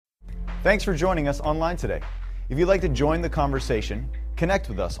Thanks for joining us online today. If you'd like to join the conversation, connect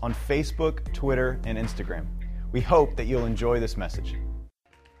with us on Facebook, Twitter, and Instagram. We hope that you'll enjoy this message.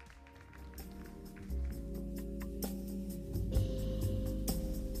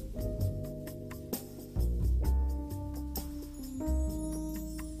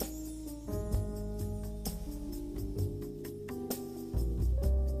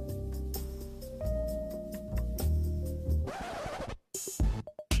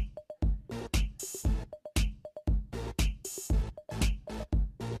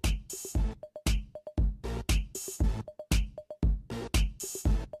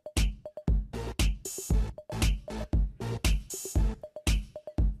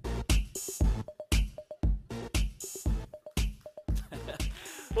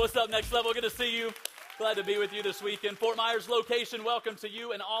 What's up, Next Level? Good to see you. Glad to be with you this weekend. Fort Myers location, welcome to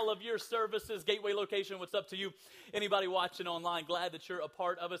you and all of your services. Gateway location, what's up to you? Anybody watching online, glad that you're a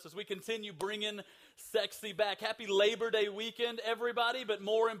part of us as we continue bringing sexy back. Happy Labor Day weekend, everybody, but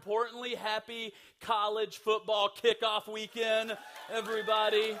more importantly, happy college football kickoff weekend,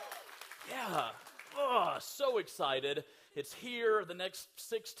 everybody. Yeah, so excited. It's here the next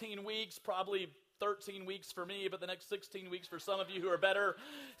 16 weeks, probably 13 weeks for me, but the next 16 weeks for some of you who are better.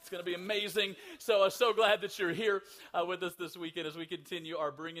 It's going to be amazing. So I'm so glad that you're here with us this weekend as we continue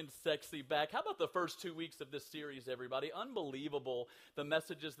our Bringing Sexy Back. How about the first 2 weeks of this series, everybody? Unbelievable, the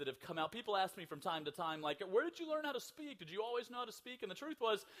messages that have come out. People ask me from time to time, like, where did you learn how to speak? Did you always know how to speak? And the truth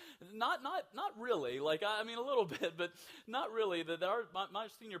was, not really. Like, I mean, a little bit, but not really. My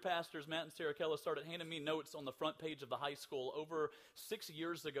senior pastors, Matt and Sarah Keller, started handing me notes on the front page of the high school over 6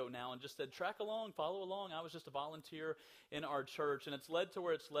 years ago now and just said, track along, follow along. I was just a volunteer in our church, and it's led to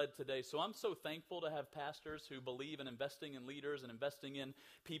where it's led today. So I'm so thankful to have pastors who believe in investing in leaders and investing in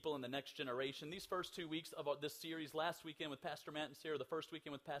people in the next generation. These first 2 weeks of this series, last weekend with Pastor Matt and Sarah, the first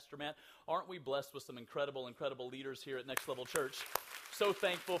weekend with Pastor Matt, aren't we blessed with some incredible leaders here at Next Level Church? So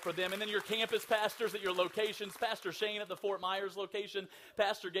thankful for them. And then your campus pastors at your locations, Pastor Shane at the Fort Myers location,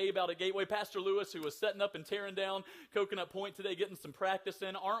 Pastor Gabe out at Gateway, Pastor Lewis, who was setting up and tearing down Coconut Point today, getting some practice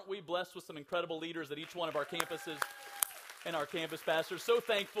in. Aren't we blessed with some incredible leaders at each one of our campuses and our campus pastors? So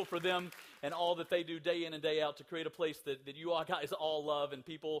thankful for them and all that they do day in and day out to create a place that you all guys all love and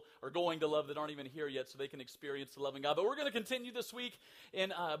people are going to love that aren't even here yet so they can experience the loving God. But we're going to continue this week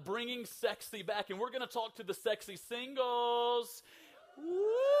in bringing sexy back, and we're going to talk to the sexy singles.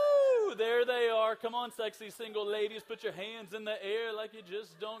 Woo! There they are. Come on, sexy single ladies, put your hands in the air like you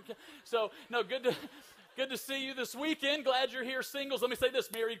just don't care. So, no, good to see you this weekend. Glad you're here, singles. Let me say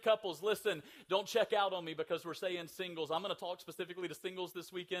this, married couples, listen, don't check out on me because we're saying singles. I'm going to talk specifically to singles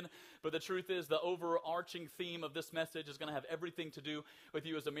this weekend, but the truth is the overarching theme of this message is going to have everything to do with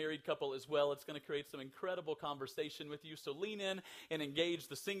you as a married couple as well. It's going to create some incredible conversation with you, so lean in and engage.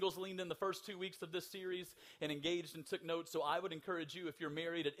 The singles leaned in the first 2 weeks of this series and engaged and took notes, so I would encourage you, if you're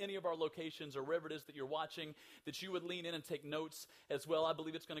married at any of our locations or wherever it is that you're watching, that you would lean in and take notes as well. I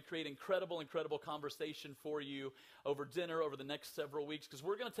believe it's going to create incredible conversation for you over dinner over the next several weeks, because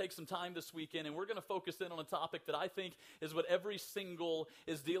we're going to take some time this weekend and we're going to focus in on a topic that I think is what every single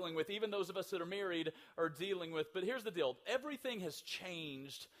is dealing with, even those of us that are married are dealing with. But here's the deal. Everything has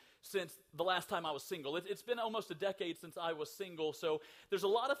changed since the last time I was single. It's been almost a decade since I was single, so there's a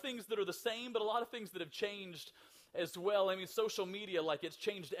lot of things that are the same, but a lot of things that have changed as well. I mean, social media, like, it's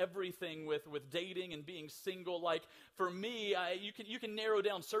changed everything with dating and being single. Like, for me, you can narrow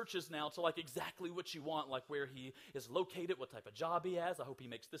down searches now to, like, exactly what you want, like where he is located, what type of job he has. I hope he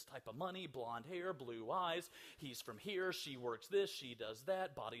makes this type of money, blonde hair, blue eyes. He's from here, she works this, she does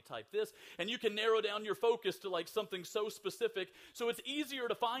that, body type this. And you can narrow down your focus to, like, something so specific. So it's easier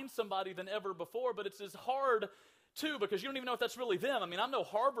to find somebody than ever before, but it's as hard, too, because you don't even know if that's really them. I mean, I'm no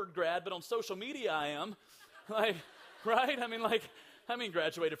Harvard grad, but on social media I am. Like, right? I mean,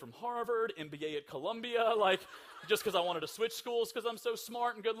 graduated from Harvard, MBA at Columbia, like, just because I wanted to switch schools because I'm so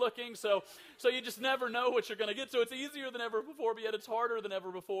smart and good looking. So you just never know what you're going to get. So it's easier than ever before, but yet it's harder than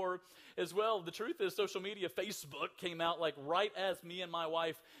ever before as well. The truth is, social media, Facebook came out like right as me and my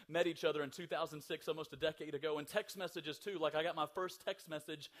wife met each other in 2006, almost a decade ago. And text messages too. Like, I got my first text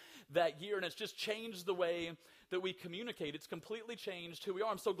message that year, and it's just changed the way that we communicate. It's completely changed who we are.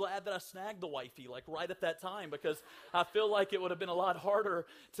 I'm so glad that I snagged the wifey like right at that time, because I feel like it would have been a lot harder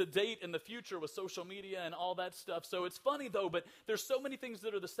to date in the future with social media and all that stuff. So it's funny though, but there's so many things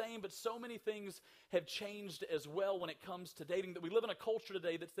that are the same, but so many things have changed as well when it comes to dating, that we live in a culture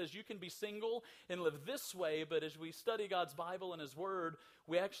today that says you can be single and live this way, but as we study God's Bible and His Word,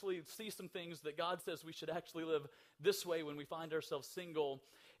 we actually see some things that God says we should actually live this way when we find ourselves single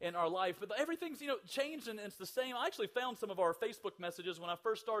in our life. But everything's, changed and it's the same. I actually found some of our Facebook messages when I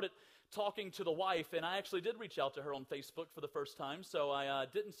first started talking to the wife, and I actually did reach out to her on Facebook for the first time. So I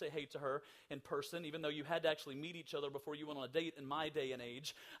didn't say hey to her in person, even though you had to actually meet each other before you went on a date in my day and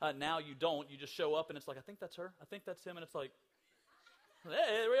age. Now you don't. You just show up, and it's like, I think that's her. I think that's him. And it's like,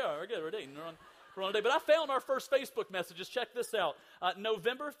 hey, here we are. We're good. We're dating. We're on a date. But I found our first Facebook messages. Check this out.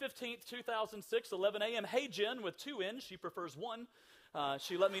 November 15th, 2006, 11 a.m. Hey, Jen, with 2 N's. She prefers 1.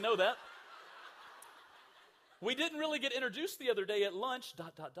 She let me know that. We didn't really get introduced the other day at lunch, ...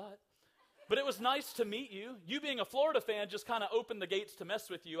 But it was nice to meet you. You being a Florida fan just kind of opened the gates to mess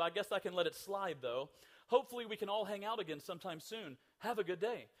with you. I guess I can let it slide, though. Hopefully we can all hang out again sometime soon. Have a good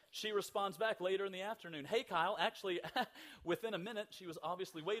day. She responds back later in the afternoon. Hey, Kyle. Actually, within a minute, she was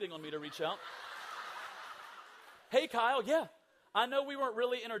obviously waiting on me to reach out. Hey, Kyle. Yeah, I know we weren't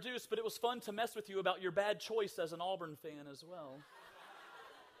really introduced, but it was fun to mess with you about your bad choice as an Auburn fan as well.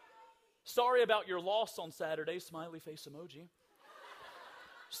 Sorry about your loss on Saturday. Smiley face emoji.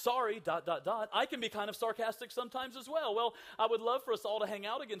 Sorry, ... I can be kind of sarcastic sometimes as well. Well, I would love for us all to hang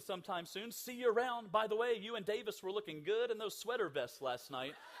out again sometime soon. See you around. By the way, you and Davis were looking good in those sweater vests last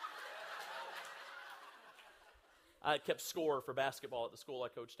night. I kept score for basketball at the school I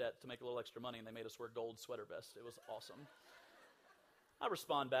coached at to make a little extra money, and they made us wear gold sweater vests. It was awesome. I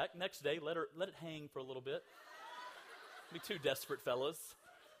respond back. Next day, let it hang for a little bit. Be 2 desperate fellas.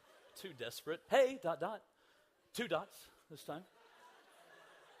 2 desperate. Hey, ... 2 dots this time.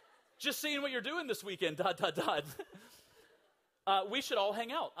 Just seeing what you're doing this weekend, ... We should all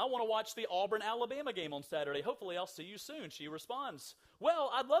hang out. I want to watch the Auburn-Alabama game on Saturday. Hopefully I'll see you soon. She responds, well,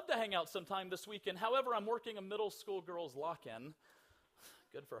 I'd love to hang out sometime this weekend. However, I'm working a middle school girls lock-in.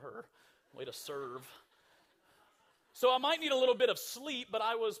 Good for her. Way to serve. So I might need a little bit of sleep, but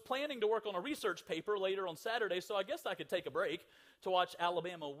I was planning to work on a research paper later on Saturday, so I guess I could take a break to watch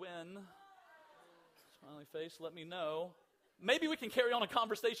Alabama win. Smiley face, let me know. Maybe we can carry on a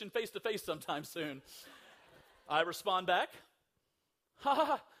conversation face-to-face sometime soon. I respond back. Ha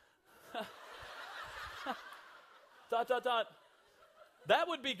ha ha. ... That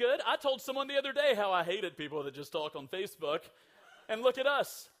would be good. I told someone the other day how I hated people that just talk on Facebook. And look at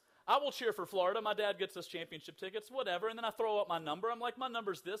us. I will cheer for Florida. My dad gets us championship tickets, whatever. And then I throw up my number. I'm like, my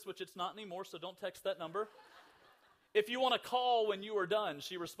number's this, which it's not anymore, so don't text that number. If you want to call when you are done,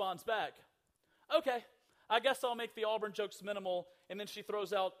 she responds back. Okay. I guess I'll make the Auburn jokes minimal, and then she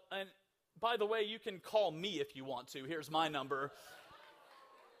throws out, and by the way, you can call me if you want to. Here's my number.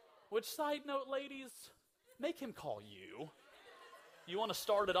 Which, side note, ladies, make him call you. You want to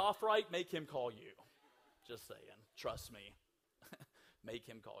start it off right? Make him call you. Just saying. Trust me. Make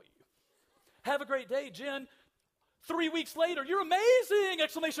him call you. Have a great day, Jen. 3 weeks later, you're amazing!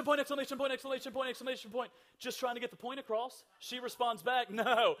 Exclamation point, exclamation point, exclamation point, exclamation point. Just trying to get the point across. She responds back,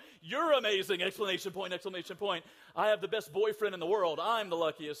 no, you're amazing! Exclamation point, exclamation point. I have the best boyfriend in the world. I'm the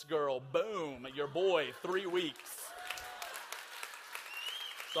luckiest girl. Boom, your boy, 3 weeks.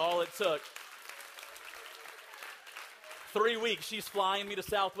 That's all it took. 3 weeks, she's flying me to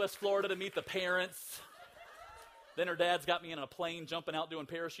Southwest Florida to meet the parents. Then her dad's got me in a plane jumping out doing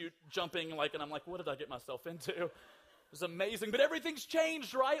parachute jumping, and I'm like, what did I get myself into? It was amazing, but everything's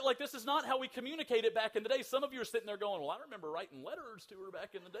changed, right? This is not how we communicated back in the day. Some of you are sitting there going, well, I remember writing letters to her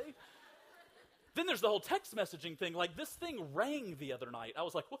back in the day. Then there's the whole text messaging thing. This thing rang the other night. I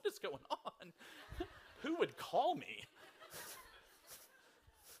was like, what is going on? Who would call me? It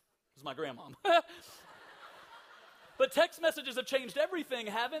was my grandmom. But text messages have changed everything,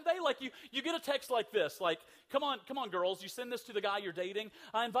 haven't they? You get a text like this, come on, girls, you send this to the guy you're dating.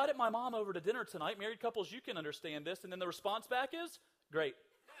 I invited my mom over to dinner tonight. Married couples, you can understand this. And then the response back is, great.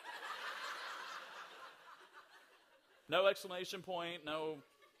 No exclamation point, no.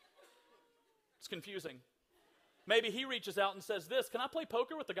 It's confusing. Maybe he reaches out and says this, can I play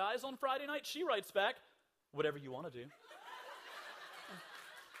poker with the guys on Friday night? She writes back, whatever you want to do.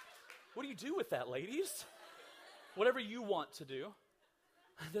 What do you do with that, ladies? Whatever you want to do.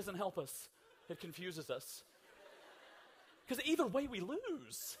 It doesn't help us. It confuses us. Because either way we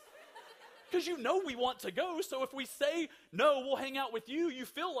lose. Because we want to go, so if we say, no, we'll hang out with you, you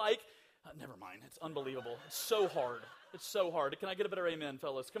feel like, never mind, it's unbelievable. It's so hard. It's so hard. Can I get a better amen,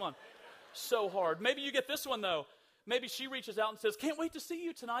 fellas? Come on. So hard. Maybe you get this one, though. Maybe she reaches out and says, can't wait to see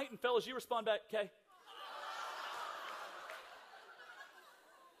you tonight. And fellas, you respond back, okay.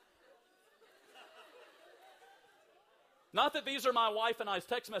 Not that these are my wife and I's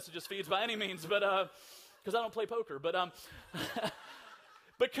text messages feeds by any means, but because I don't play poker. But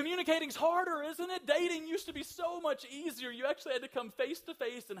But communicating's harder, isn't it? Dating used to be so much easier. You actually had to come face to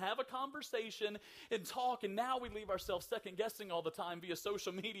face and have a conversation and talk. And now we leave ourselves second guessing all the time via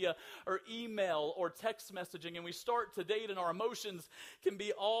social media or email or text messaging. And we start to date and our emotions can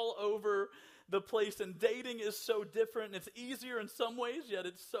be all over the place. And dating is so different. It's easier in some ways, yet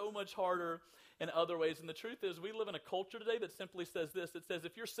it's so much harder in other ways. And the truth is, we live in a culture today that simply says this. It says,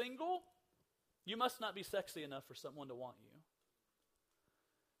 if you're single, you must not be sexy enough for someone to want you.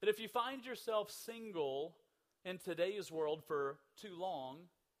 That if you find yourself single in today's world for too long,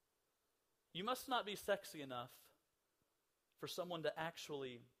 you must not be sexy enough for someone to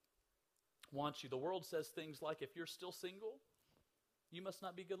actually want you. The world says things like, if you're still single, you must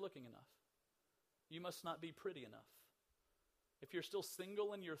not be good looking enough. You must not be pretty enough. If you're still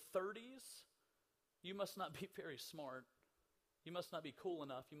single in your 30s, you must not be very smart. You must not be cool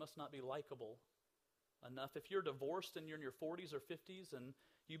enough. You must not be likable enough. If you're divorced and you're in your 40s or 50s and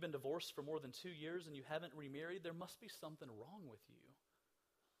you've been divorced for more than 2 years and you haven't remarried, there must be something wrong with you.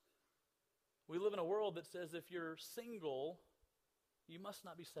 We live in a world that says if you're single, you must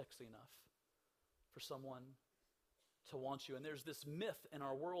not be sexy enough for someone to want you. And there's this myth in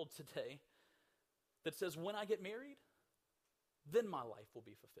our world today that says when I get married, then my life will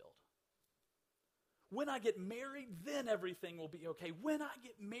be fulfilled. When I get married, then everything will be okay. When I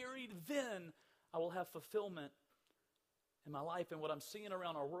get married, then I will have fulfillment in my life. And what I'm seeing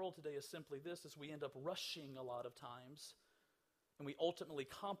around our world today is simply this, is we end up rushing a lot of times, and we ultimately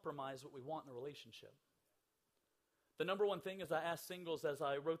compromise what we want in a relationship. The number one thing is I asked singles as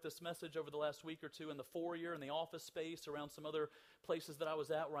I wrote this message over the last week or two in the foyer, in the office space, around some other places that I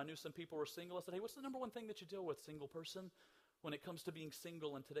was at where I knew some people were single. I said, hey, what's the number one thing that you deal with, single person, when it comes to being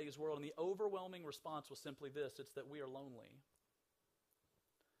single in today's world? And the overwhelming response was simply this, it's that we are lonely.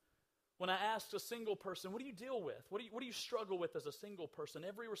 When I asked a single person, what do you deal with? What do you struggle with as a single person?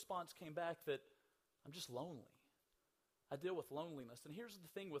 Every response came back that I'm just lonely. I deal with loneliness. And here's the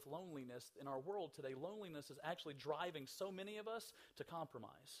thing with loneliness in our world today. Loneliness is actually driving so many of us to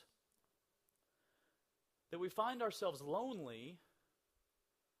compromise. That we find ourselves lonely,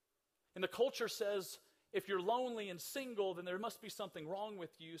 and the culture says, if you're lonely and single, then there must be something wrong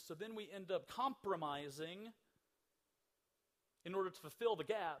with you. So then we end up compromising in order to fulfill the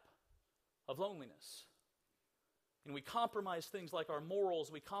gap of loneliness. And we compromise things like our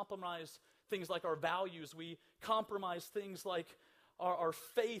morals. We compromise things like our values. We compromise things like our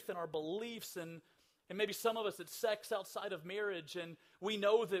faith and our beliefs. And maybe some of us, it's sex outside of marriage. And we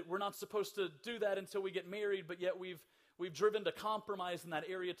know that we're not supposed to do that until we get married, but yet we've driven to compromise in that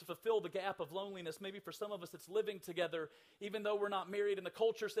area to fulfill the gap of loneliness. Maybe for some of us, it's living together, even though we're not married. And the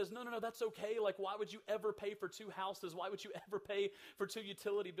culture says, no, that's okay. Like, why would you ever pay for 2 houses? Why would you ever pay for 2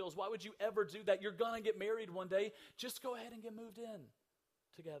 utility bills? Why would you ever do that? You're going to get married one day. Just go ahead and get moved in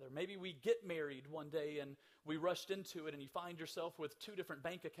together. Maybe we get married one day and we rushed into it, and you find yourself with 2 different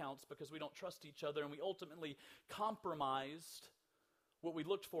bank accounts because we don't trust each other, and we ultimately compromised what we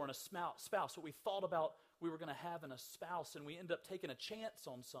looked for in a spouse, what we thought about we were going to have in a spouse, and we end up taking a chance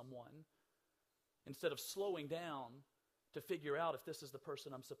on someone instead of slowing down to figure out if this is the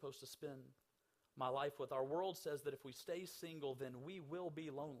person I'm supposed to spend my life with. Our world says that if we stay single, then we will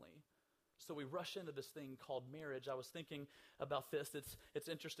be lonely. So we rush into this thing called marriage. I was thinking about this. It's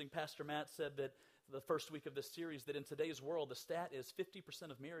interesting. Pastor Matt said that the first week of this series that in today's world, the stat is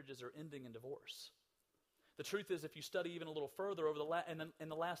 50% of marriages are ending in divorce. The truth is, if you study even a little further, in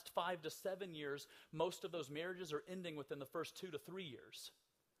the last 5 to 7 years, most of those marriages are ending within the first 2 to 3 years.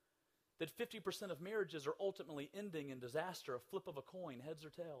 That 50% of marriages are ultimately ending in disaster, a flip of a coin, heads or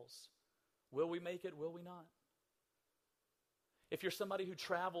tails. Will we make it? Will we not? If you're somebody who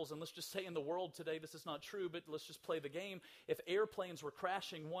travels, and let's just say in the world today, this is not true, but let's just play the game. If airplanes were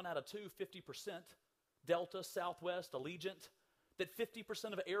crashing 1 out of 2, 50%, Delta, Southwest, Allegiant, that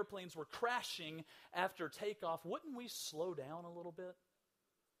 50% of airplanes were crashing after takeoff, wouldn't we slow down a little bit?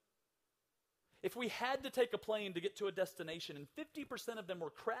 If we had to take a plane to get to a destination and 50% of them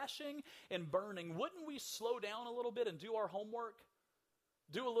were crashing and burning, wouldn't we slow down a little bit and do our homework?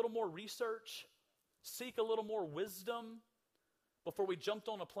 Do a little more research? Seek a little more wisdom before we jumped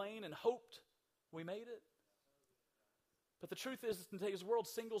on a plane and hoped we made it? But the truth is, in today's world,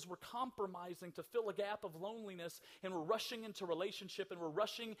 singles were compromising to fill a gap of loneliness, and we're rushing into relationship, and we're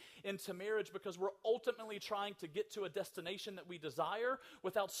rushing into marriage because we're ultimately trying to get to a destination that we desire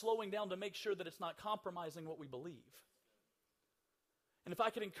without slowing down to make sure that it's not compromising what we believe. And if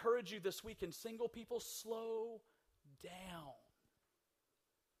I could encourage you this weekend, single people, slow down.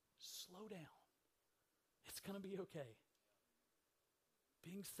 Slow down. It's going to be okay.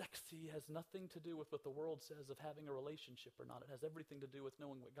 Being sexy has nothing to do with what the world says of having a relationship or not. It has everything to do with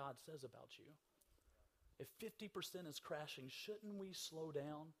knowing what God says about you. If 50% is crashing, shouldn't we slow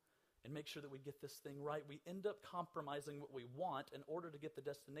down and make sure that we get this thing right? We end up compromising what we want in order to get the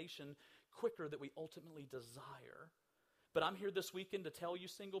destination quicker that we ultimately desire. But I'm here this weekend to tell you,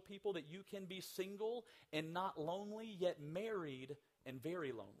 single people, that you can be single and not lonely, yet married and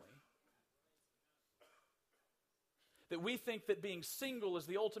very lonely. That we think that being single is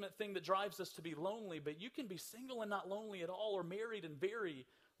the ultimate thing that drives us to be lonely, but you can be single and not lonely at all, or married and very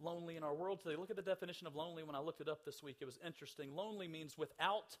lonely in our world today. Look at the definition of lonely when I looked it up this week. It was interesting. Lonely means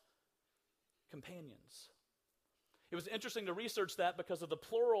without companions. It was interesting to research that because of the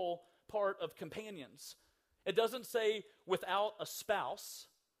plural part of companions. It doesn't say without a spouse.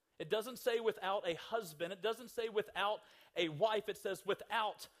 It doesn't say without a husband. It doesn't say without a wife. It says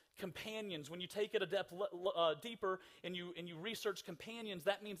without companions. When you take it a depth deeper and you research companions,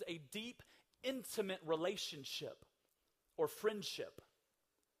 that means a deep, intimate relationship or friendship.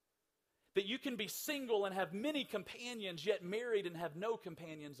 That you can be single and have many companions, yet married and have no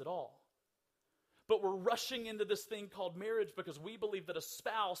companions at all. But we're rushing into this thing called marriage because we believe that a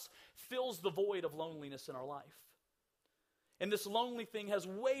spouse fills the void of loneliness in our life. And this lonely thing has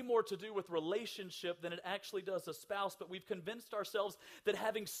way more to do with relationship than it actually does a spouse, but we've convinced ourselves that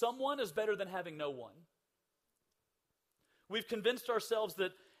having someone is better than having no one. We've convinced ourselves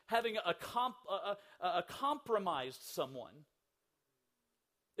that having a compromised someone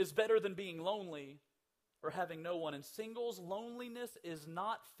is better than being lonely or having no one. And singles, loneliness is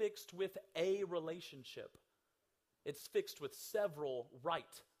not fixed with a relationship. It's fixed with several right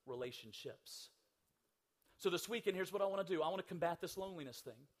relationships. So this weekend, here's what I want to do. I want to combat this loneliness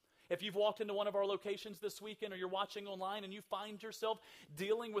thing. If you've walked into one of our locations this weekend or you're watching online and you find yourself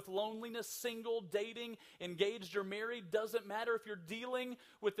dealing with loneliness, single, dating, engaged, or married, doesn't matter if you're dealing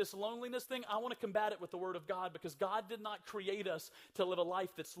with this loneliness thing, I want to combat it with the Word of God because God did not create us to live a life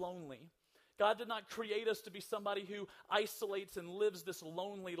that's lonely. God did not create us to be somebody who isolates and lives this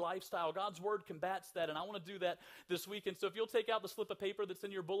lonely lifestyle. God's Word combats that, and I want to do that this weekend. So if you'll take out the slip of paper that's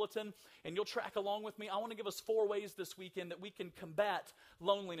in your bulletin and you'll track along with me, I want to give us 4 ways this weekend that we can combat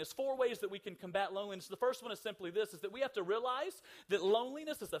loneliness. 4 ways that we can combat loneliness. The first one is simply this, is that we have to realize that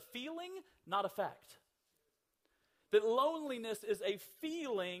loneliness is a feeling, not a fact. That loneliness is a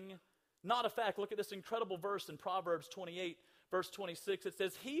feeling, not a fact. Look at this incredible verse in Proverbs 28. Verse 26, it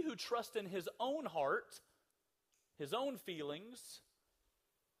says, "He who trusts in his own heart, his own feelings,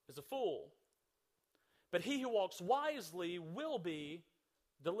 is a fool. But he who walks wisely will be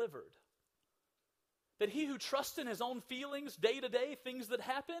delivered." That he who trusts in his own feelings, day to day, things that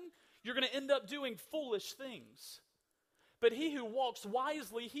happen, you're going to end up doing foolish things. But he who walks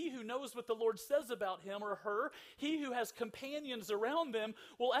wisely, he who knows what the Lord says about him or her, he who has companions around them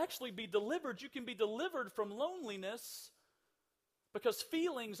will actually be delivered. You can be delivered from loneliness because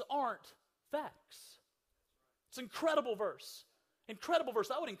feelings aren't facts. It's an incredible verse. Incredible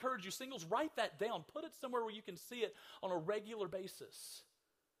verse. I would encourage you, singles, write that down. Put it somewhere where you can see it on a regular basis.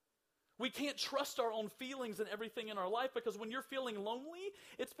 We can't trust our own feelings and everything in our life because when you're feeling lonely,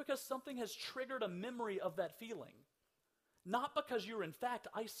 it's because something has triggered a memory of that feeling. Not because you're in fact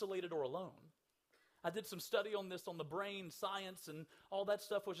isolated or alone. I did some study on this, on the brain, science, and all that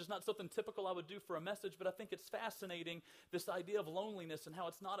stuff, which is not something typical I would do for a message, but I think it's fascinating, this idea of loneliness and how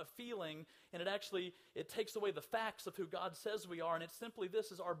it's not a feeling, and it takes away the facts of who God says we are, and it's simply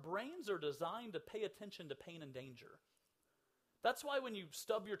this, is our brains are designed to pay attention to pain and danger. That's why when you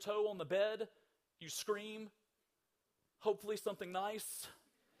stub your toe on the bed, you scream, hopefully something nice.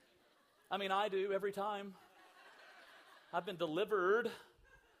 I mean, I do every time. I've been delivered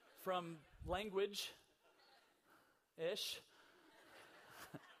from language-ish.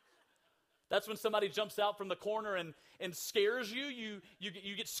 That's when somebody jumps out from the corner and scares you.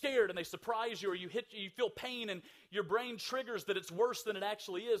 You get scared and they surprise you, or you feel pain and your brain triggers that it's worse than it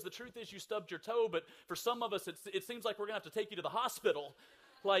actually is. The truth is you stubbed your toe, but for some of us it seems like we're going to have to take you to the hospital.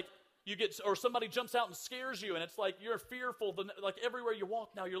 Like or somebody jumps out and scares you, and it's like you're fearful. Like everywhere you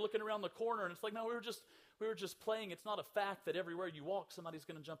walk now, you're looking around the corner, and it's like, no, we were just playing. It's not a fact that everywhere you walk, somebody's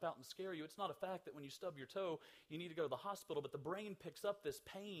going to jump out and scare you. It's not a fact that when you stub your toe, you need to go to the hospital. But the brain picks up this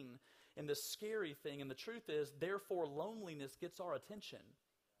pain and this scary thing, and the truth is, therefore, loneliness gets our attention.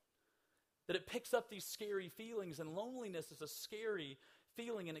 That it picks up these scary feelings, and loneliness is a scary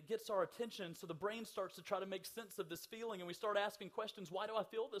feeling, and it gets our attention, so the brain starts to try to make sense of this feeling, and we start asking questions. Why do I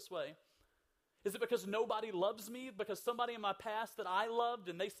feel this way? Is it because nobody loves me? Because somebody in my past that I loved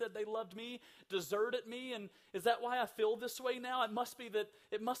and they said they loved me deserted me? And is that why I feel this way now? It must be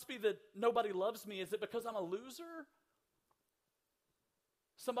that nobody loves me. Is it because I'm a loser?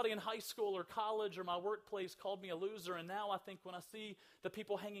 Somebody in high school or college or my workplace called me a loser, and now I think when I see the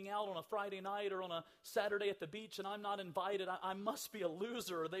people hanging out on a Friday night or on a Saturday at the beach and I'm not invited, I must be a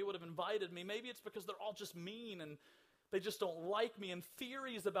loser, or they would have invited me. Maybe it's because they're all just mean and they just don't like me, and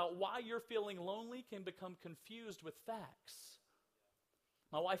theories about why you're feeling lonely can become confused with facts.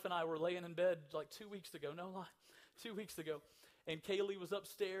 My wife and I were laying in bed like 2 weeks ago, no lie, 2 weeks ago, and Kaylee was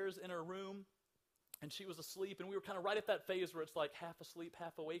upstairs in her room, and she was asleep, and we were kind of right at that phase where it's like half asleep,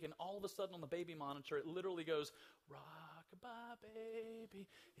 half awake, and all of a sudden on the baby monitor, it literally goes, "Rock-a-bye baby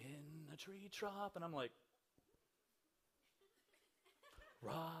in a tree top," and I'm like,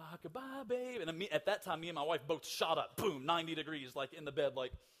 "Rock-a-bye baby," and at that time, me and my wife both shot up, boom, 90 degrees, like in the bed,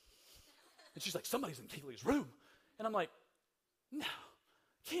 like, and she's like, "Somebody's in Kaylee's room," and I'm like, "No,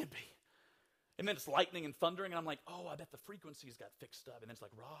 can't be." And then it's lightning and thundering, and I'm like, "Oh, I bet the frequencies got fixed up." And then it's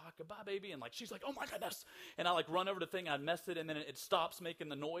like, "Rock-a-bye baby," and like she's like, "Oh my goodness," and I like run over to the thing, I mess it, and then it stops making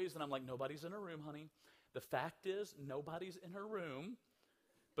the noise, and I'm like, "Nobody's in her room, honey." The fact is, nobody's in her room,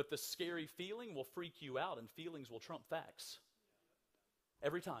 but the scary feeling will freak you out, and feelings will trump facts.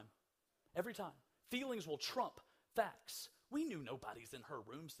 Every time. Every time. Feelings will trump facts. We knew nobody's in her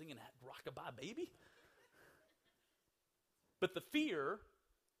room singing that "Rock-a-bye baby." But the fear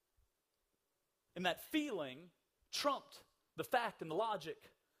and that feeling trumped the fact and the logic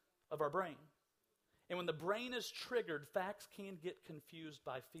of our brain. And when the brain is triggered, facts can get confused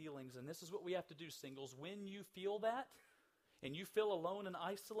by feelings. And this is what we have to do, singles. When you feel that and you feel alone and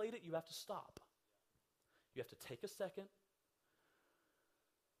isolated, you have to stop. You have to take a second,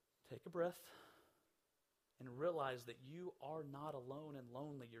 take a breath, and realize that you are not alone and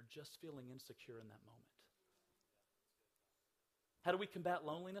lonely. You're just feeling insecure in that moment. How do we combat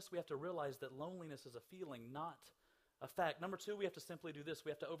loneliness? We have to realize that loneliness is a feeling, not a fact. Number 2, we have to simply do this. We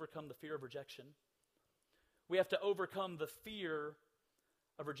have to overcome the fear of rejection. We have to overcome the fear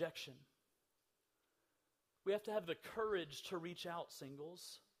of rejection. We have to have the courage to reach out,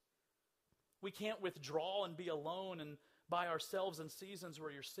 singles. We can't withdraw and be alone and by ourselves in seasons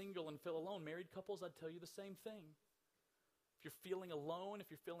where you're single and feel alone. Married couples, I'd tell you the same thing. If you're feeling alone, if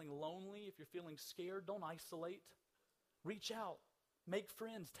you're feeling lonely, if you're feeling scared, don't isolate. Reach out. Make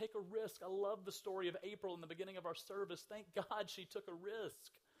friends. Take a risk. I love the story of April in the beginning of our service. Thank God she took a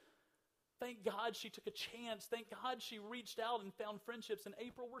risk. Thank God she took a chance. Thank God she reached out and found friendships. And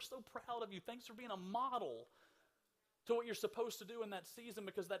April, we're so proud of you. Thanks for being a model to what you're supposed to do in that season,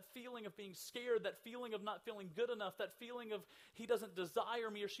 because that feeling of being scared, that feeling of not feeling good enough, that feeling of he doesn't desire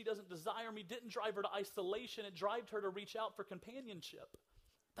me or she doesn't desire me didn't drive her to isolation. It drove her to reach out for companionship.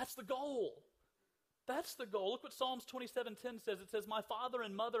 That's the goal. That's the goal. Look what Psalms 27:10 says. It says, "My father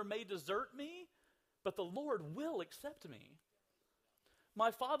and mother may desert me, but the Lord will accept me." My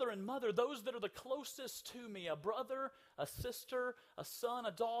father and mother, those that are the closest to me, a brother, a sister, a son,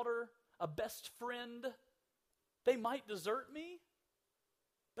 a daughter, a best friend, they might desert me,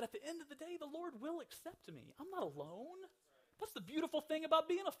 but at the end of the day, the Lord will accept me. I'm not alone. That's the beautiful thing about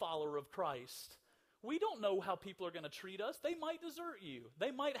being a follower of Christ. We don't know how people are going to treat us. They might desert you.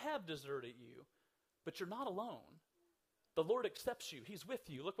 They might have deserted you. But you're not alone. The Lord accepts you. He's with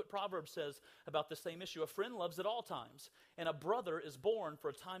you. Look what Proverbs says about the same issue. A friend loves at all times, and a brother is born for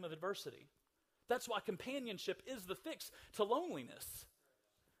a time of adversity. That's why companionship is the fix to loneliness.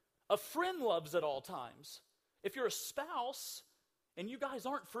 A friend loves at all times. If you're a spouse and you guys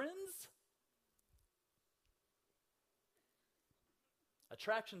aren't friends,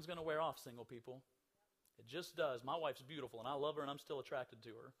 attraction's going to wear off, single people. It just does. My wife's beautiful, and I love her, and I'm still attracted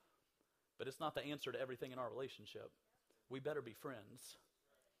to her. But it's not the answer to everything in our relationship. We better be friends.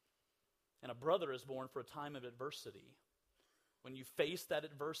 And a brother is born for a time of adversity. When you face that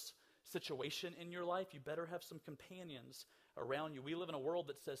adverse situation in your life, you better have some companions around you. We live in a world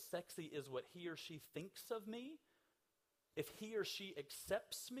that says sexy is what he or she thinks of me, if he or she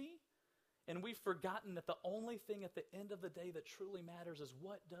accepts me. And we've forgotten that the only thing at the end of the day that truly matters is,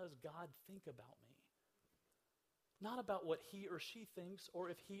 what does God think about me? Not about what he or she thinks or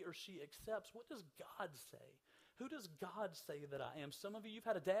if he or she accepts. What does God say? Who does God say that I am? Some of you, you've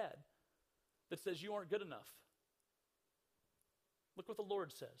had a dad that says you aren't good enough. Look what the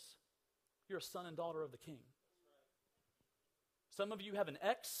Lord says. You're a son and daughter of the King. Some of you have an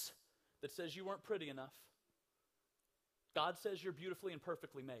ex that says you weren't pretty enough. God says you're beautifully and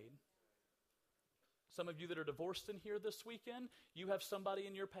perfectly made. Some of you that are divorced in here this weekend, you have somebody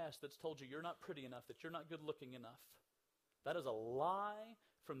in your past that's told you you're not pretty enough, that you're not good looking enough. That is a lie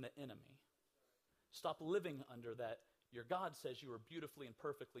from the enemy. Stop living under that. Your God says you are beautifully and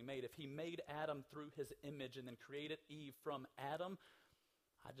perfectly made. If he made Adam through his image and then created Eve from Adam,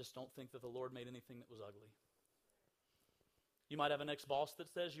 I just don't think that the Lord made anything that was ugly. You might have an ex-boss that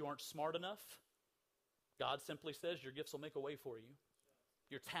says you aren't smart enough. God simply says your gifts will make a way for you.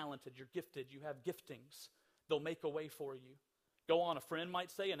 You're talented, you're gifted, you have giftings. They'll make a way for you. Go on, a friend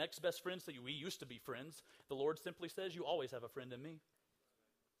might say, an ex-best friend say, we used to be friends. The Lord simply says, you always have a friend in me.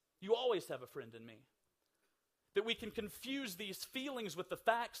 You always have a friend in me. That we can confuse these feelings with the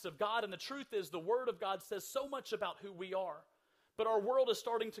facts of God, and the truth is the Word of God says so much about who we are. But our world is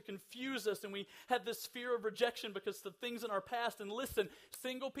starting to confuse us, and we have this fear of rejection because of things in our past. And listen,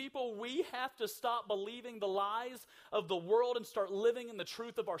 single people, we have to stop believing the lies of the world and start living in the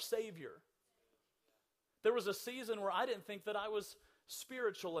truth of our Savior. There was a season where I didn't think that I was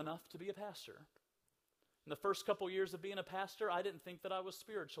spiritual enough to be a pastor. In the first couple years of being a pastor, I didn't think that I was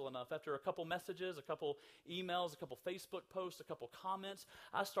spiritual enough. After a couple messages, a couple emails, a couple Facebook posts, a couple comments,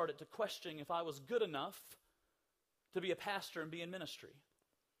 I started to question if I was good enough to be a pastor and be in ministry.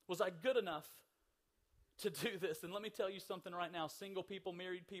 Was I good enough to do this? And let me tell you something right now. Single people,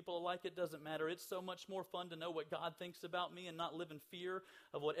 married people alike, it doesn't matter. It's so much more fun to know what God thinks about me and not live in fear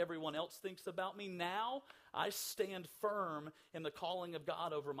of what everyone else thinks about me. Now, I stand firm in the calling of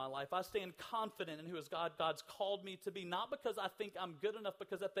God over my life. I stand confident in who is God's called me to be, not because I think I'm good enough,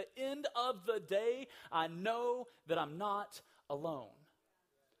 because at the end of the day, I know that I'm not alone.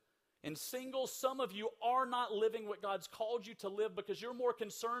 And singles, some of you are not living what God's called you to live because you're more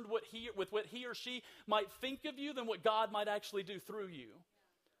concerned with what he or she might think of you than what God might actually do through you.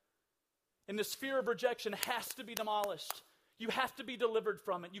 And this fear of rejection has to be demolished. You have to be delivered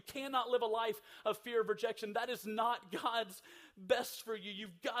from it. You cannot live a life of fear of rejection. That is not God's best for you.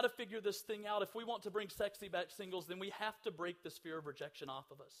 You've got to figure this thing out. If we want to bring sexy back, singles, then we have to break this fear of rejection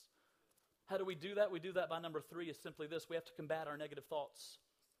off of us. How do we do that? We do that by number 3 is simply this. We have to combat our negative thoughts.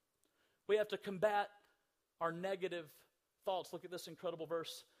 We have to combat our negative thoughts. Look at this incredible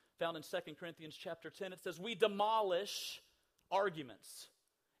verse found in 2 Corinthians chapter 10. It says, we demolish arguments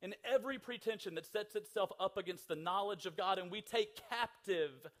and every pretension that sets itself up against the knowledge of God, and we take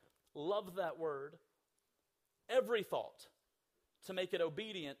captive, love that word, every thought to make it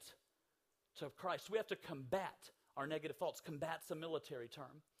obedient to Christ. We have to combat our negative thoughts. Combat's a military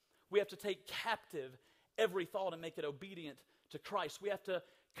term. We have to take captive every thought and make it obedient to Christ. We have to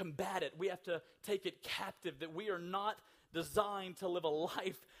combat it. We have to take it captive, that we are not designed to live a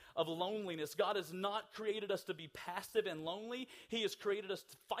life of loneliness. God has not created us to be passive and lonely. He has created us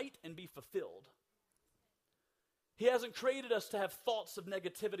to fight and be fulfilled. He hasn't created us to have thoughts of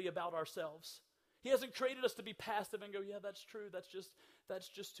negativity about ourselves. He hasn't created us to be passive and go, yeah, that's true. That's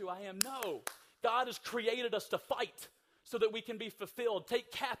just who I am. No, God has created us to fight so that we can be fulfilled.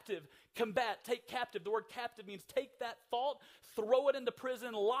 Take captive, combat, take captive. The word captive means take that thought, throw it into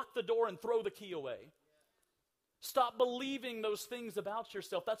prison, lock the door, and throw the key away. Stop believing those things about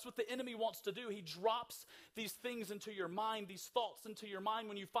yourself. That's what the enemy wants to do. He drops these things into your mind, these thoughts into your mind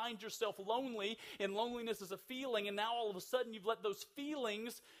when you find yourself lonely, and loneliness is a feeling, and now all of a sudden you've let those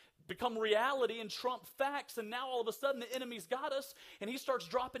feelings become reality and trump facts, and now all of a sudden the enemy's got us, and he starts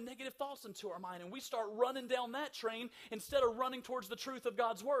dropping negative thoughts into our mind, and we start running down that train instead of running towards the truth of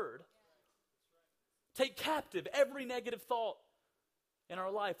God's word. Take captive every negative thought in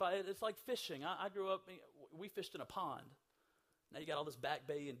our life. It's like fishing. I grew up, we fished in a pond. Now you got all this back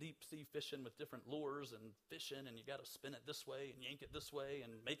bay and deep sea fishing with different lures and fishing, and you got to spin it this way and yank it this way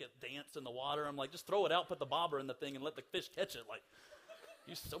and make it dance in the water. I'm like, just throw it out, put the bobber in the thing, and let the fish catch it. Like,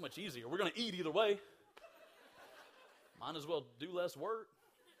 it's so much easier. We're going to eat either way. Might as well do less work.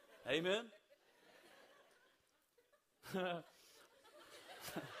 Amen.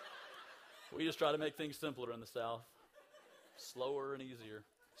 We just try to make things simpler in the South. Slower and easier.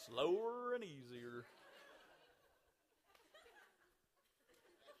 Slower and easier.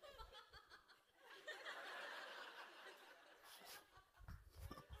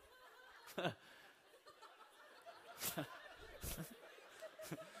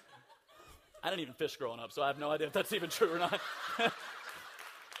 I didn't even fish growing up, so I have no idea if that's even true or not.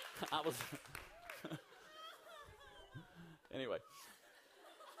 I was... Anyway.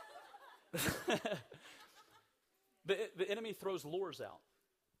 The enemy throws lures out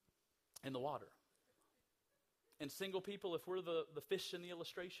in the water. And single people, if we're the fish in the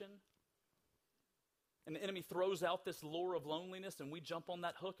illustration, and the enemy throws out this lure of loneliness and we jump on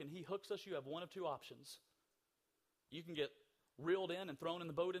that hook and he hooks us, you have one of two options. You can get reeled in and thrown in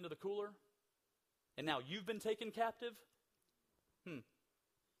the boat into the cooler, and now you've been taken captive. Or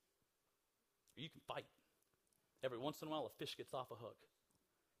you can fight. Every once in a while, a fish gets off a hook,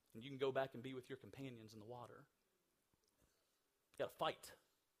 and you can go back and be with your companions in the water. You got to fight.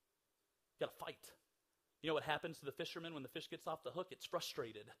 You got to fight. You know what happens to the fisherman when the fish gets off the hook? It's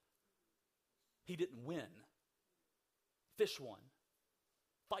frustrated. He didn't win. fish one,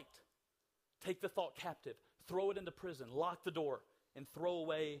 fight, take the thought captive, throw it into prison, lock the door, and throw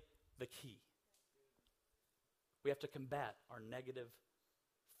away the key. We have to combat our negative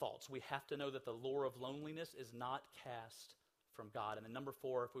thoughts. We have to know that the lure of loneliness is not cast from God. And then number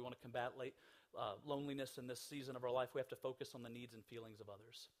 4, if we want to combat loneliness in this season of our life, we have to focus on the needs and feelings of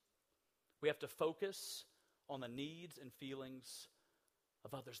others. We have to focus on the needs and feelings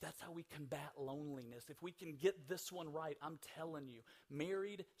of others. That's how we combat loneliness. If we can get this one right, I'm telling you,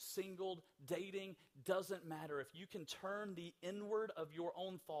 married, single, dating, doesn't matter. If you can turn the inward of your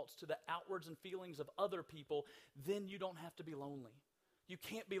own thoughts to the outwards and feelings of other people, then you don't have to be lonely. You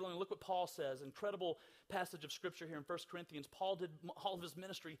can't be lonely. Look what Paul says. Incredible passage of scripture here in 1 Corinthians. Paul did all of his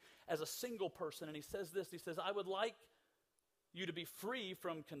ministry as a single person, and he says this. He says, I would like you to be free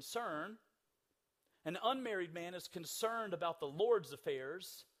from concern. An unmarried man is concerned about the Lord's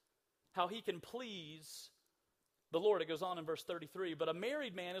affairs, how he can please the Lord. It goes on in verse 33. But a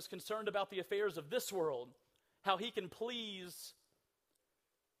married man is concerned about the affairs of this world, how he can please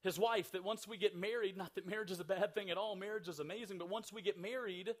his wife. That once we get married, not that marriage is a bad thing at all, marriage is amazing, but once we get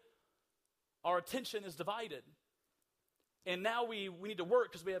married, our attention is divided. And now we need to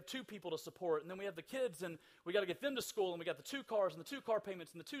work because we have 2 people to support, and then we have the kids, and we got to get them to school, and we got the 2 cars, and the 2 car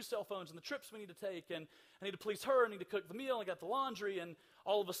payments, and the 2 cell phones, and the trips we need to take, and I need to please her, I need to cook the meal, I got the laundry, and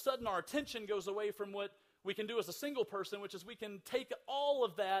all of a sudden our attention goes away from what we can do as a single person, which is we can take all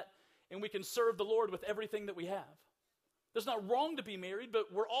of that, and we can serve the Lord with everything that we have. There's not wrong to be married,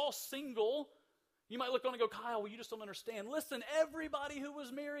 but we're all single. You might look on and go, Kyle, well, you just don't understand. Listen, everybody who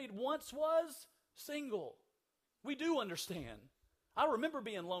was married once was single. We do understand. I remember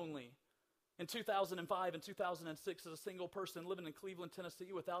being lonely in 2005 and 2006 as a single person living in Cleveland,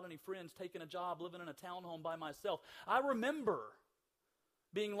 Tennessee without any friends, taking a job, living in a townhome by myself. I remember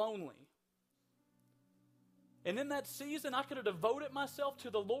being lonely. And in that season, I could have devoted myself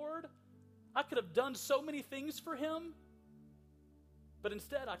to the Lord. I could have done so many things for Him. But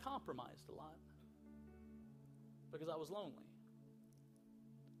instead, I compromised a lot because I was lonely.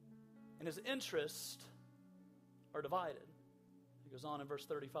 And His interests are divided. It goes on in verse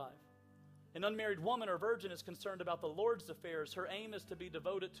 35. An unmarried woman or virgin is concerned about the Lord's affairs. Her aim is to be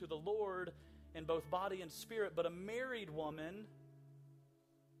devoted to the Lord in both body and spirit. But a married woman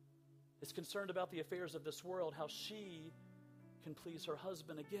is concerned about the affairs of this world, how she can please her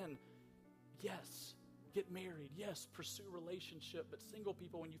husband. Again, yes, get married. Yes, pursue relationship. But single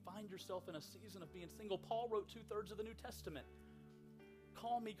people, when you find yourself in a season of being single, Paul wrote 2/3 of the New Testament.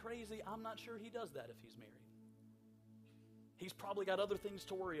 Call me crazy. I'm not sure he does that if he's married. He's probably got other things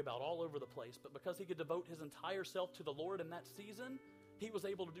to worry about all over the place. But because he could devote his entire self to the Lord in that season, he was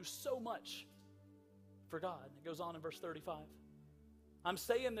able to do so much for God. It goes on in verse 35. I'm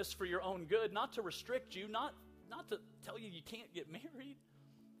saying this for your own good, not to restrict you, not to tell you you can't get married,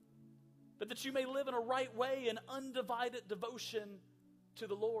 but that you may live in a right way in undivided devotion to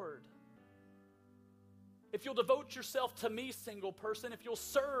the Lord. If you'll devote yourself to me, single person, if you'll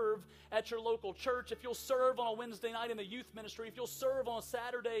serve at your local church, if you'll serve on a Wednesday night in the youth ministry, if you'll serve on a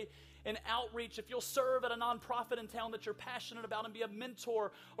Saturday in outreach, if you'll serve at a nonprofit in town that you're passionate about and be a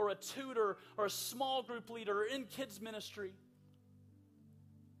mentor or a tutor or a small group leader or in kids ministry,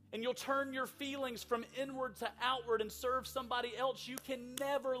 and you'll turn your feelings from inward to outward and serve somebody else, you can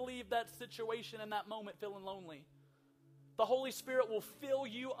never leave that situation in that moment feeling lonely. The Holy Spirit will fill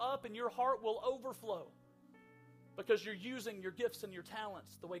you up and your heart will overflow because you're using your gifts and your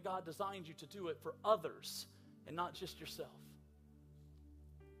talents the way God designed you to do it for others and not just yourself.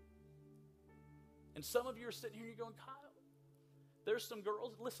 And some of you are sitting here and you're going, Kyle, there's some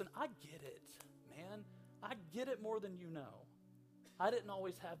girls. Listen, I get it, man. I get it more than you know. I didn't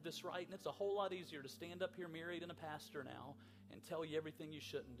always have this right, and it's a whole lot easier to stand up here married and a pastor now and tell you everything you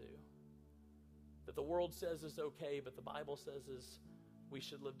shouldn't do. That the world says is okay, but the Bible says is we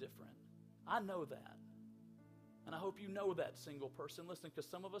should live different. I know that. And I hope you know that, single person. Listen, because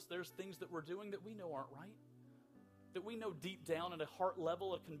some of us, there's things that we're doing that we know aren't right. That we know deep down at a heart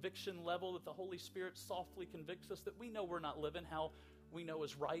level, a conviction level, that the Holy Spirit softly convicts us, that we know we're not living how we know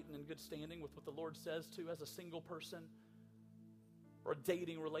is right and in good standing with what the Lord says to as a single person, or a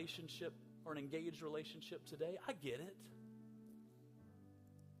dating relationship, or an engaged relationship today. I get it.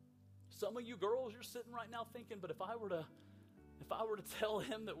 Some of you girls, you're sitting right now thinking, but if I were to tell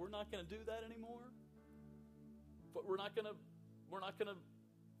him that we're not going to do that anymore, but we're not going to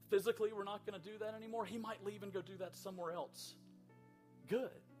physically, we're not going to do that anymore, he might leave and go do that somewhere else. Good.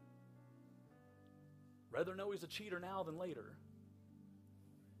 Rather know he's a cheater now than later.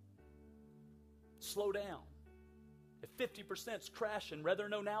 Slow down. If 50%'s crashing, rather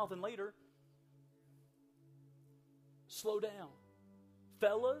know now than later. Slow down.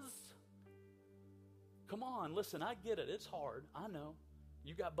 Fellas, come on, listen, I get it. It's hard. I know.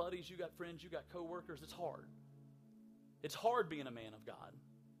 You got buddies, you got friends, you got coworkers. It's hard. It's hard being a man of God.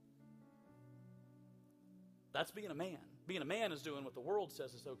 That's being a man. Being a man is doing what the world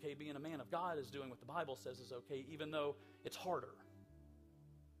says is okay. Being a man of God is doing what the Bible says is okay, even though it's harder.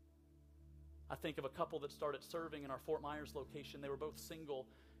 I think of a couple that started serving in our Fort Myers location. They were both single,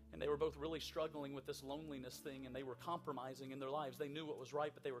 and they were both really struggling with this loneliness thing, and they were compromising in their lives. They knew what was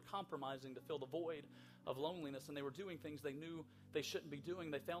right, but they were compromising to fill the void of loneliness, and they were doing things they knew they shouldn't be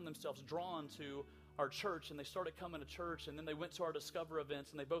doing. They found themselves drawn to our church, and they started coming to church, and then they went to our Discover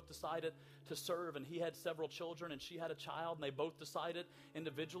events, and they both decided to serve, and he had several children, and she had a child, and they both decided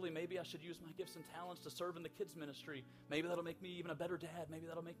individually, maybe I should use my gifts and talents to serve in the kids ministry. Maybe that'll make me even a better dad. Maybe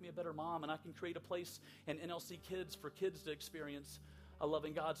that'll make me a better mom, and I can create a place in NLC Kids for kids to experience a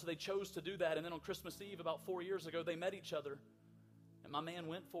loving God. So they chose to do that, and then on Christmas Eve about 4 years ago, they met each other, and my man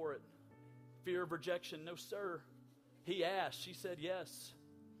went for it. Fear of rejection, no sir. He asked, she said yes.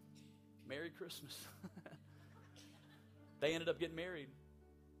 Merry Christmas. They ended up getting married.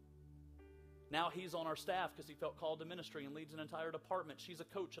 Now he's on our staff because he felt called to ministry and leads an entire department. She's a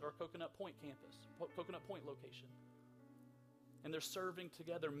coach at our Coconut Point campus, Coconut Point location. And they're serving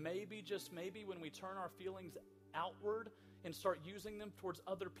together. Maybe, just maybe, when we turn our feelings outward and start using them towards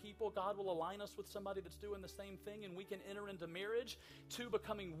other people, God will align us with somebody that's doing the same thing, and we can enter into marriage, two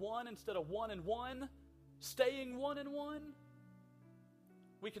becoming one instead of one and one, staying one and one.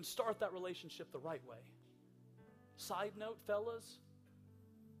 We can start that relationship the right way. Side note, fellas,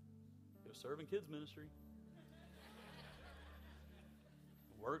 go serve in kids ministry.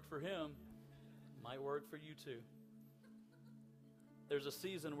 Worked for him. Might work for you too. There's a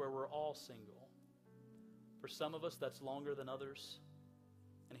season where we're all single. For some of us, that's longer than others.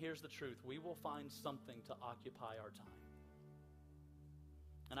 And here's the truth. We will find something to occupy our time.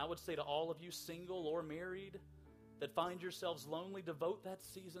 And I would say to all of you, single or married, that find yourselves lonely, devote that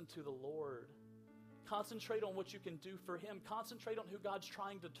season to the Lord. Concentrate on what you can do for Him. Concentrate on who God's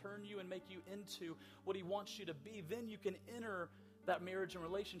trying to turn you and make you into, what He wants you to be. Then you can enter that marriage and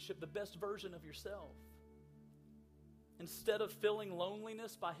relationship the best version of yourself. Instead of feeling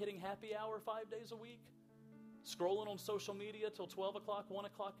loneliness by hitting happy hour 5 days a week, scrolling on social media till 12 o'clock, 1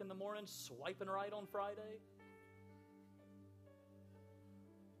 o'clock in the morning, swiping right on Friday.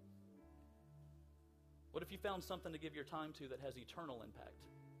 What if you found something to give your time to that has eternal impact?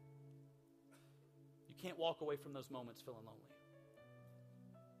 You can't walk away from those moments feeling lonely.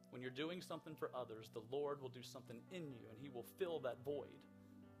 When you're doing something for others, the Lord will do something in you, and He will fill that void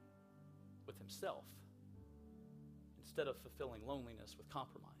with Himself instead of fulfilling loneliness with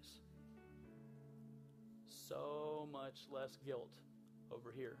compromise. So much less guilt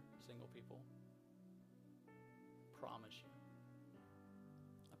over here, single people. Promise you.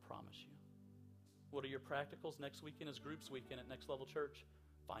 I promise you. What are your practicals? Next weekend is Groups Weekend at Next Level Church.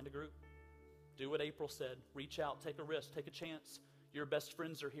 Find a group. Do what April said. Reach out. Take a risk. Take a chance. Your best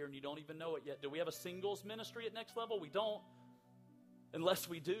friends are here and you don't even know it yet. Do we have a singles ministry at Next Level? We don't. Unless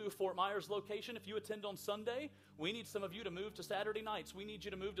we do, Fort Myers location, if you attend on Sunday, we need some of you to move to Saturday nights. We need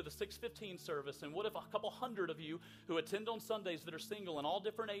you to move to the 6:15 service. And what if a couple hundred of you who attend on Sundays that are single in all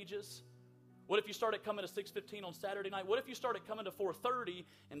different ages? What if you started coming to 6:15 on Saturday night? What if you started coming to 4:30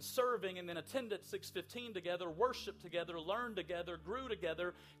 and serving and then attended 6:15 together, worshiped together, learned together, grew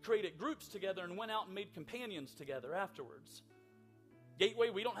together, created groups together, and went out and made companions together afterwards? Gateway,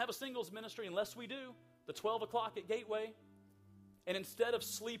 we don't have a singles ministry unless we do. The 12 o'clock at Gateway. And instead of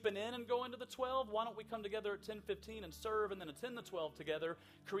sleeping in and going to the 12, why don't we come together at 10:15 and serve and then attend the 12 together,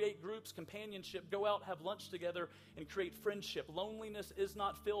 create groups, companionship, go out, have lunch together, and create friendship. Loneliness is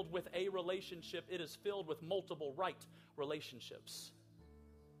not filled with a relationship. It is filled with multiple right relationships.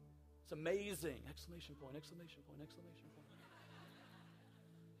 It's amazing. Exclamation point, exclamation point, exclamation point.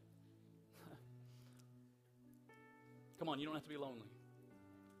 Come on, you don't have to be lonely.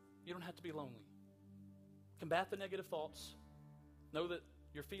 You don't have to be lonely. Combat the negative thoughts. Know that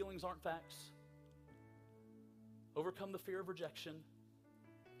your feelings aren't facts. Overcome the fear of rejection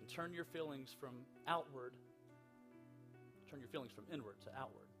and turn your feelings from outward. Turn your feelings from inward to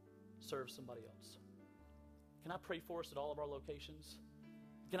outward. Serve somebody else. Can I pray for us at all of our locations?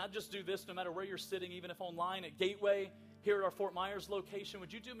 Can I just do this no matter where you're sitting, even if online at Gateway, here at our Fort Myers location?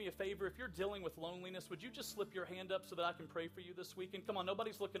 Would you do me a favor? If you're dealing with loneliness, would you just slip your hand up so that I can pray for you this weekend? Come on,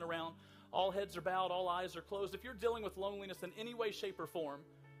 nobody's looking around. All heads are bowed, all eyes are closed. If you're dealing with loneliness in any way, shape, or form,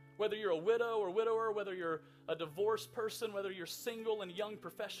 Whether you're a widow or widower, whether you're a divorced person, whether you're single and young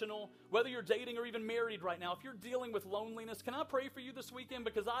professional, whether you're dating or even married right now, if you're dealing with loneliness, can I pray for you this weekend?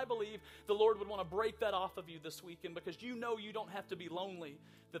 Because I believe the Lord would want to break that off of you this weekend, because you know you don't have to be lonely,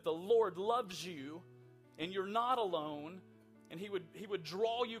 that the Lord loves you and you're not alone, and He would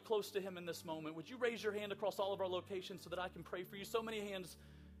draw you close to Him in this moment. Would you raise your hand across all of our locations so that I can pray for you? So many hands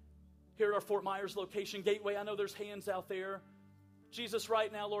here at our Fort Myers location. Gateway, I know there's hands out there. Jesus,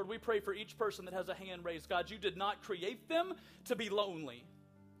 right now, Lord, we pray for each person that has a hand raised. God, you did not create them to be lonely.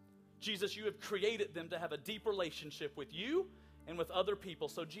 Jesus, you have created them to have a deep relationship with you and with other people.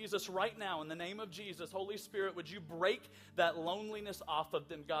 So Jesus, right now, in the name of Jesus, Holy Spirit, would you break that loneliness off of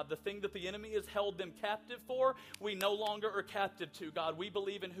them, God? The thing that the enemy has held them captive for, we no longer are captive to, God. We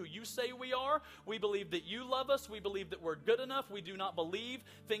believe in who you say we are. We believe that you love us. We believe that we're good enough. We do not believe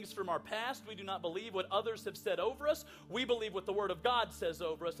things from our past. We do not believe what others have said over us. We believe what the Word of God says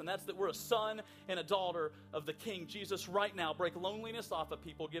over us, and that's that we're a son and a daughter of the King. Jesus, right now, break loneliness off of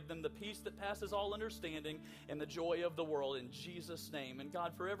people. Give them the peace that passes all understanding and the joy of the world in Jesus' name. And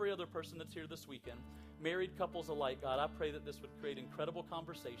God, for every other person that's here this weekend, married couples alike, God, I pray that this would create incredible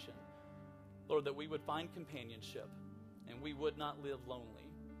conversation. Lord, that we would find companionship and we would not live lonely.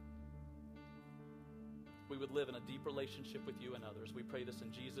 We would live in a deep relationship with you and others. We pray this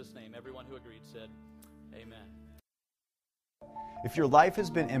in Jesus' name. Everyone who agreed said, amen. If your life has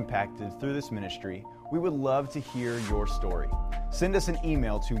been impacted through this ministry, we would love to hear your story. Send us an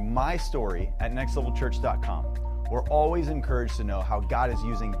email to mystory@nextlevelchurch.com. We're always encouraged to know how God is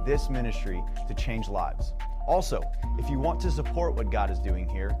using this ministry to change lives. Also, if you want to support what God is doing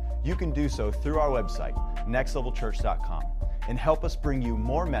here, you can do so through our website, nextlevelchurch.com, and help us bring you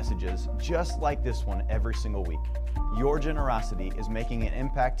more messages just like this one every single week. Your generosity is making an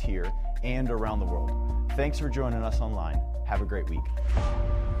impact here and around the world. Thanks for joining us online. Have a great week.